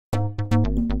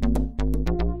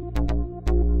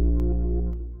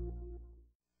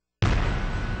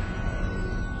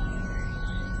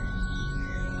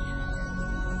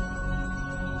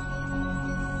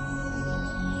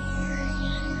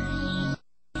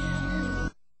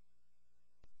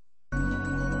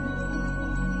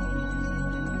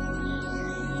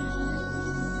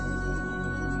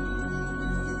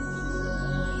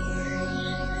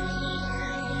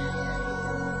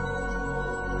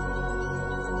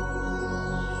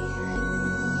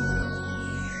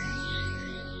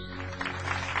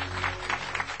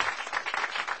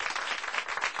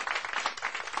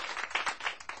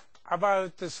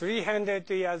about 300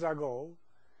 years ago,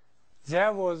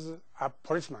 there was a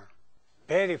policeman,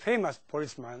 very famous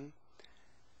policeman,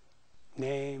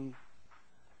 named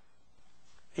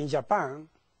in Japan,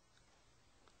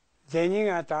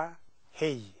 Zenigata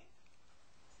Heiji.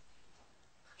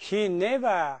 He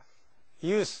never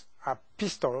used a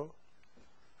pistol,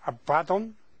 a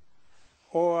baton,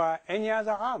 or any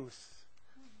other arms.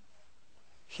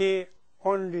 He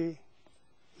only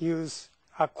used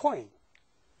a coin,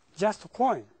 just a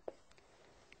coin.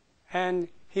 And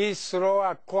he threw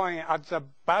a coin at the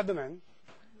bad man,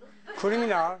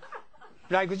 criminal,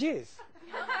 like this.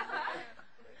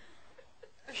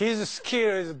 His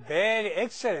skill is very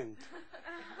excellent.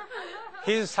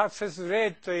 His success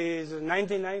rate is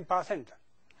 99%.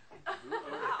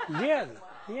 Yes,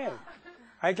 yes.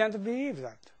 I can't believe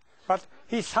that. But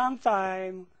he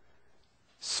sometimes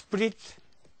split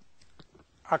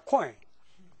a coin.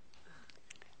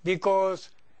 Because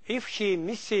if he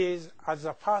misses at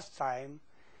the first time,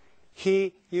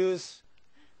 he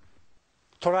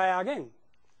try again.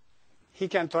 He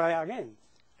can try again,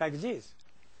 like this.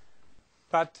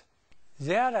 But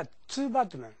there are two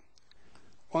batmen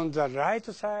on the right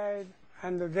side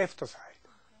and the left side.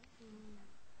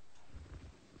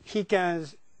 He can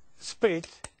split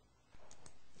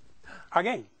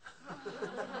again.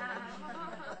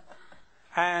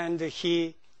 And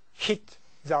he hit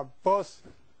the both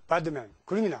badmen,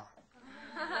 criminal.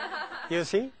 You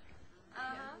see?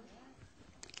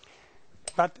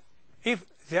 But if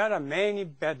there are many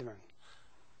badmen,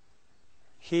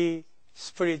 he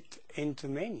split into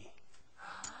many.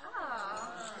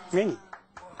 Many.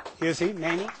 You see,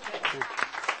 many.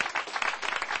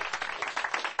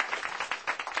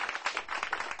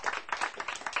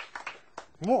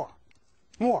 More,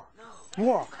 more,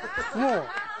 more, more,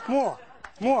 more,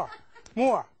 more,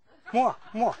 more, more,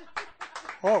 more.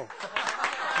 Oh,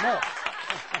 more.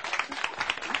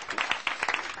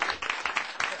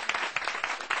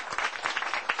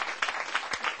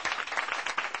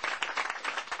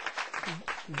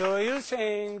 Do you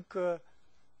think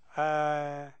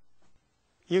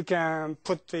you can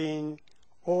put in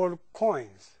all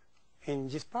coins in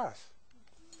this path?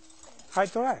 I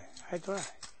try.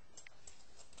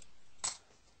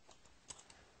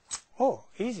 Oh,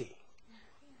 easy.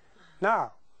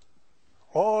 Now,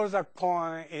 all the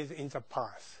coin is in the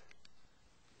path.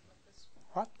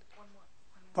 What?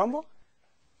 One more?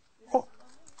 Oh,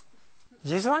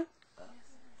 this one?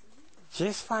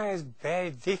 This one is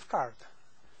very difficult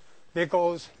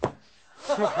because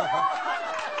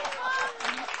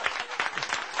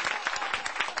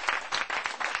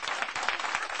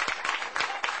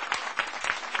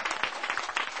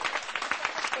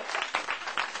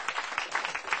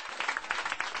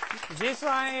this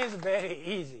one is very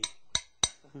easy,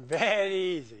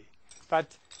 but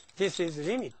this is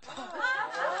limit.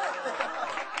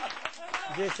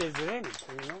 This is limit,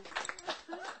 you know.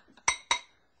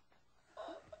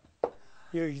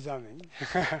 You examine.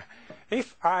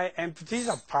 If I empty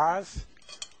the path,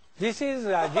 this is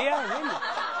a real limit.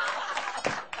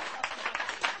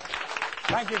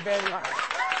 Thank you very much.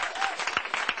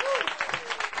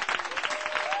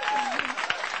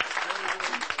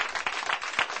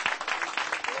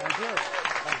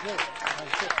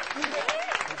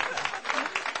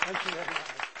 Thank you very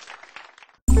much.